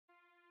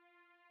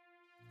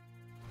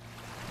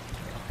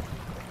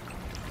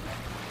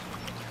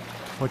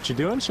What you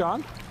doing,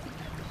 Sean?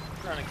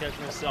 Trying to catch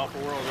myself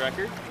a world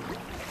record.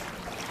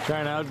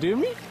 Trying to outdo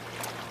me?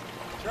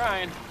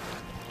 Trying.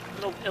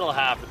 It'll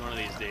happen one of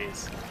these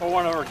days. Or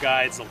one of our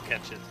guides will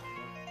catch it.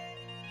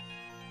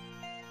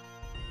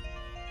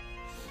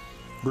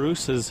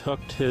 Bruce has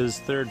hooked his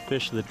third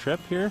fish of the trip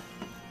here.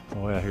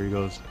 Oh yeah, here he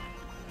goes.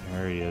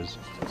 There he is.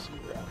 Let's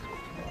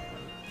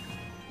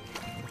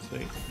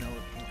see.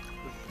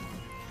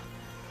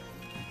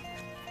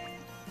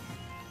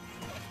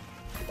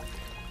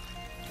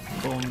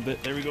 Boom,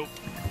 bit. There we go.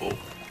 Oh.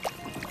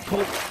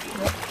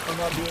 Oh. I'm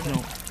not doing it.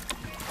 No.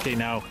 Okay,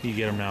 now you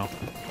get him now.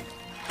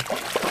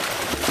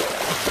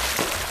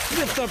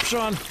 Lift up,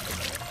 Sean.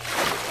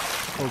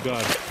 Oh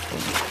God,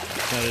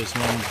 that is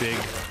one big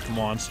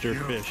monster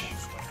fish.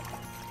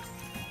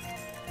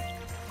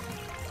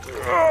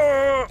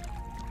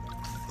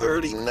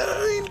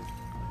 39.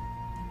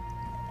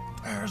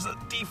 There's a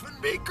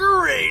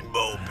Diefenbaker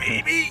rainbow,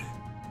 baby.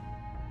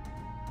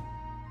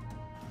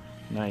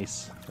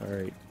 Nice. All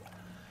right.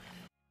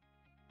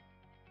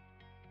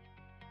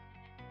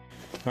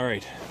 All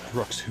right,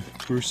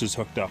 Bruce is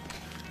hooked up.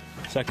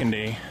 Second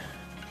day.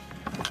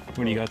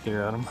 What do you got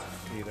there, Adam?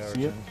 8 hours.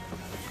 See it?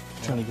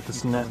 Trying to get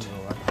this net.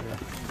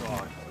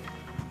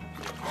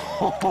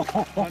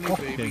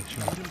 Baby.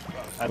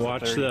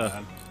 Watch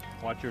the.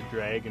 Watch your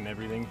drag and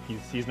everything.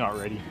 He's not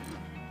ready.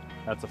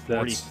 That's a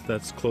 40.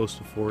 That's close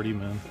to 40,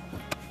 man.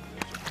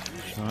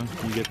 Sean,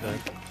 you get that?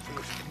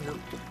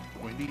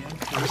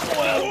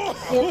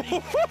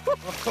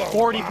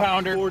 40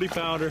 pounder. 40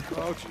 pounder.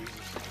 Oh Jesus.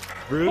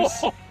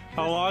 Bruce,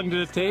 how long did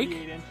it take?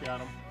 48 inch on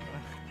him.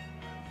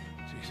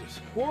 Jesus.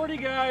 40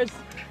 guys.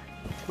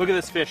 Look at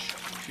this fish.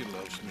 She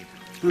loves me.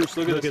 Bruce,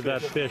 look Look at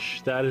that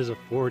fish. That is a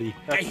 40.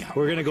 That's,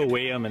 We're gonna go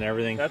weigh him and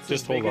everything. that's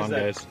Just as hold big on,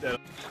 as guys. that.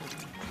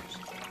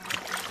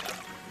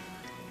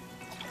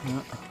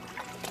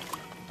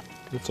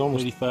 It's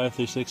almost 85,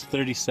 36,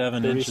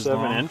 37 inches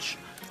 37 long. inch.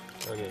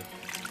 Okay.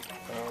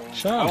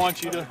 Sean, I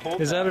want you to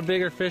hold is that a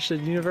bigger fish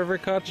than you've ever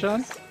caught,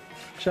 Sean?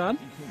 Sean?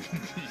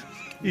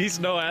 He's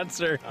no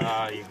answer.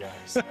 Ah, you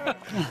guys.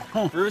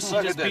 Bruce,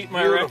 you just beat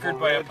my record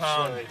by a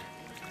pound.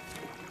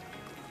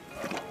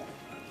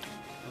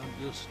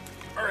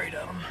 Alright,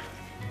 Adam.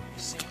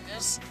 See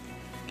this?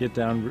 Get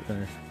down.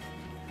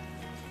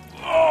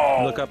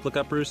 Oh! Look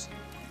up, Bruce.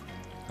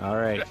 All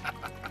right.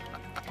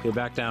 Get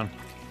back down.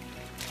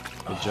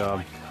 Good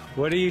job.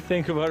 What do you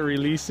think about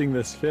releasing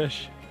this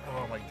fish?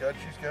 Oh my God,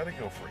 she's got to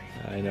go free.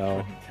 I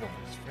know. Kill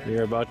this fish.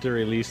 You're about to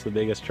release the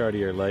biggest trout of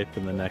your life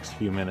in the next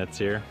few minutes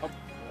here. Oh,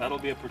 that'll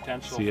be a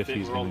potential See if big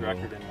he's world gonna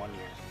go. record in 1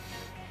 year.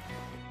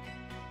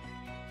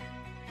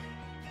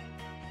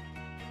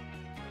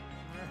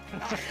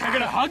 I'm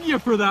gonna hug you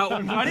for that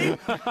one, buddy.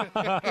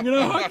 I'm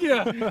gonna hug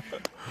you.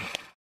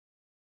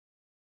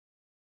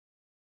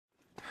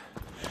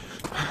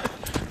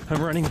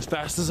 I'm running as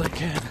fast as I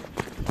can.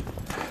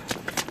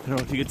 I don't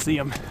know if you can see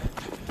him.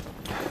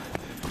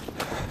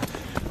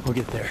 We'll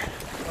get there.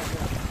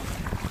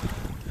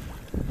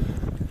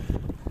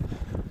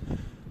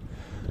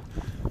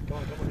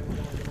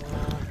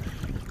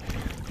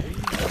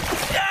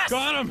 Yes!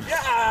 Got him!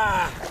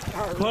 Yeah!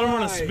 Caught him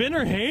on a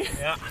spinner, hey?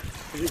 Yeah.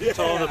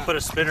 Told him to put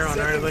a spinner on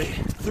early.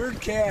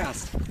 Third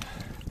cast.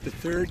 The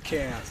third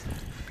cast.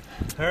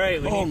 All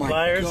right, we Oh need my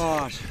pliers.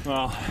 gosh.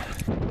 Well,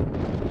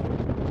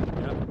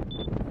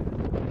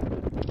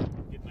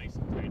 get nice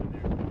and tight in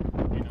there.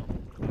 You know.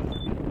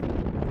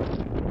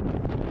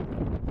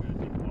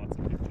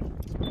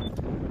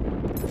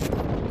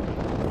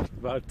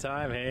 About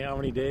time, hey? How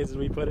many days did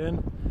we put in?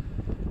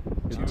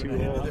 Two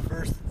The holes.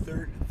 first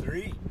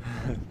three.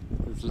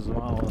 This is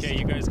almost. Okay,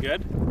 you guys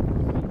good?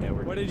 Yeah,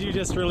 what did you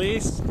just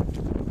release?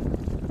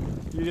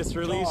 You just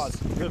released Jaws.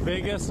 the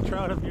biggest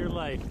trout of your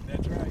life.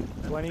 That's right.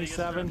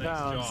 27 Nice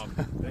pounds. job.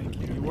 Thank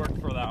you. You worked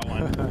for that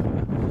one.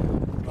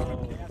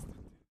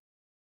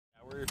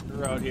 Yeah,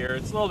 we're out here.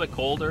 It's a little bit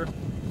colder.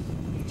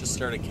 Just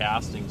started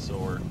casting, so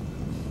we're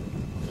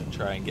gonna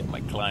try and get my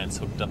clients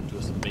hooked up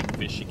to some big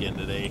fish again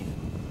today.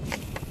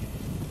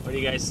 What do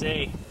you guys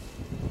say?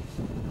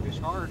 Fish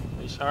hard.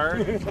 Fish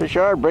hard? Fish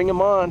hard, bring them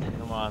on.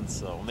 Come on,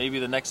 so maybe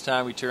the next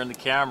time we turn the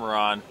camera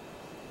on,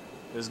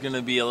 there's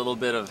gonna be a little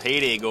bit of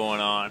heyday going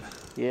on.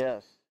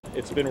 Yes.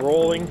 It's been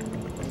rolling.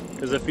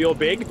 Does it feel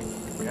big?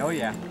 Oh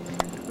yeah.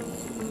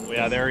 Oh,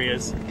 yeah, there he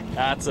is.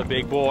 That's a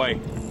big boy.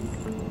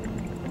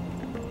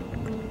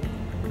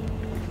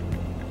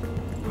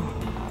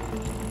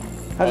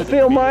 How's it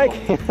feel, Mike?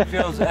 It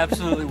feels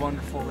absolutely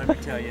wonderful, let me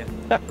tell you.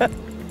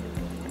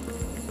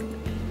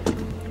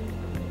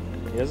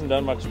 He hasn't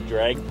done much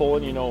drag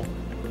pulling, you know.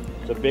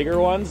 The bigger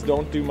ones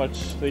don't do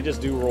much, they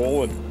just do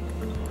rolling.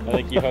 I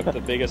think you hooked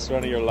the biggest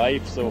one of your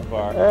life so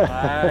far.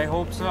 I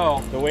hope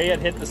so. The way it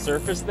hit the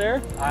surface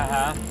there,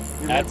 Uh-huh.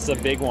 that's a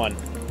big one.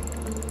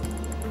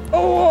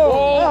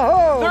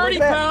 Oh, 30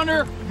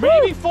 pounder,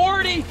 maybe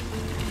 40,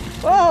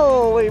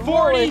 Holy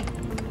 40. moly.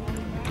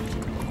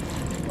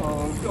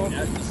 Oh, don't.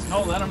 Yeah,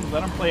 no, let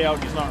him play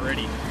out. He's not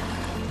ready.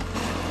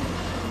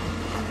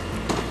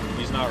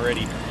 He's not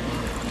ready.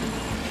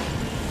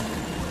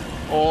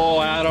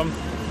 Oh, Adam.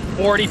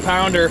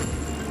 40-pounder.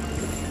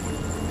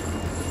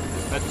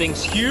 That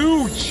thing's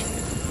huge.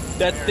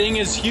 That thing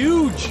is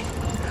huge.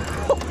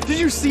 Did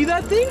you see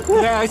that thing?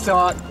 Yeah, I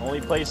saw it.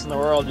 Only place in the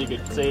world you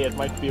could say it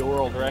might be a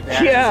world record.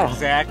 That Yeah. is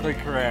exactly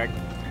correct.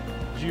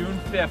 June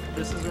 5th.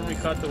 This is when we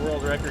caught the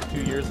world record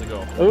 2 years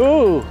ago.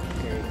 Ooh.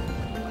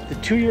 The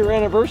 2-year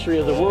anniversary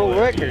of the world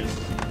record.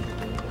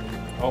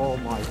 Oh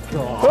my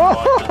God.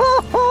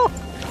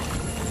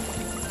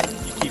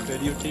 You keep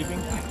videotaping?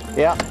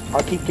 Yeah,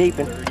 I'll keep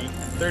taping. 30,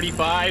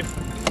 35.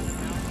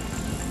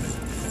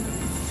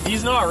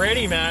 He's not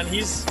ready, man.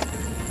 He's...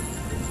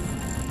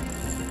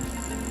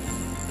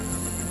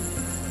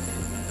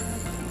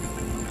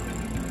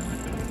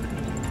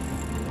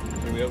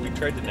 We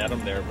tried to net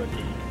him there, but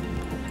he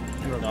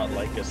did not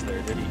like us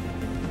there, did he?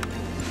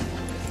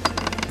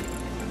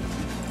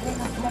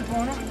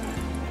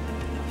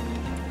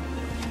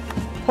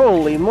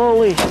 Holy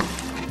moly.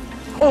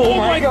 Oh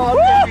my God!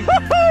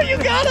 You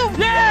got him!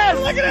 Yes!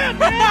 Look at that,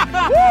 man!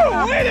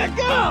 Woo, way to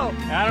go!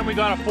 Adam, we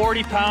got a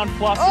 40-pound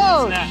plus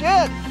Oh, in this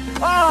net. shit!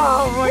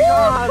 Oh, my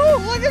God!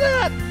 Look at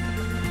that!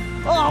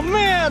 Oh,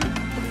 man!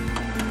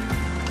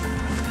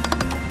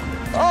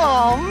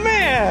 Oh,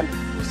 man!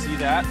 You see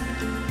that?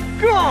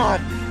 God!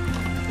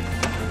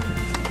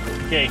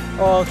 Okay.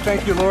 Oh,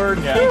 thank you, Lord.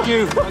 Yeah. Thank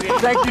you.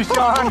 Thank you,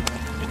 Sean.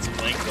 It's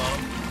clanked on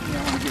him.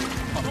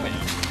 Oh,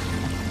 yeah.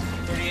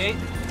 38?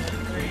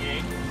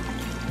 38.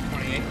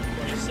 28.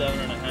 27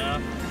 and a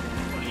half.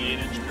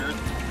 28-inch girth.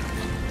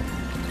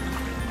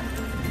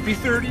 Be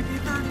 30, be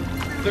 30.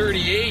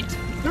 38.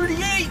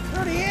 38.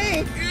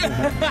 38!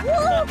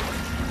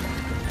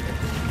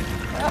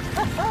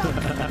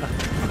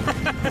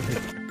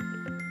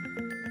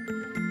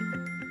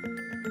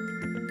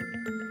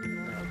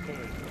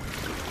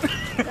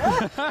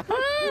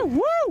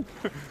 Woo!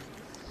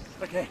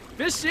 Okay.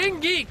 Fishing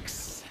Geeks!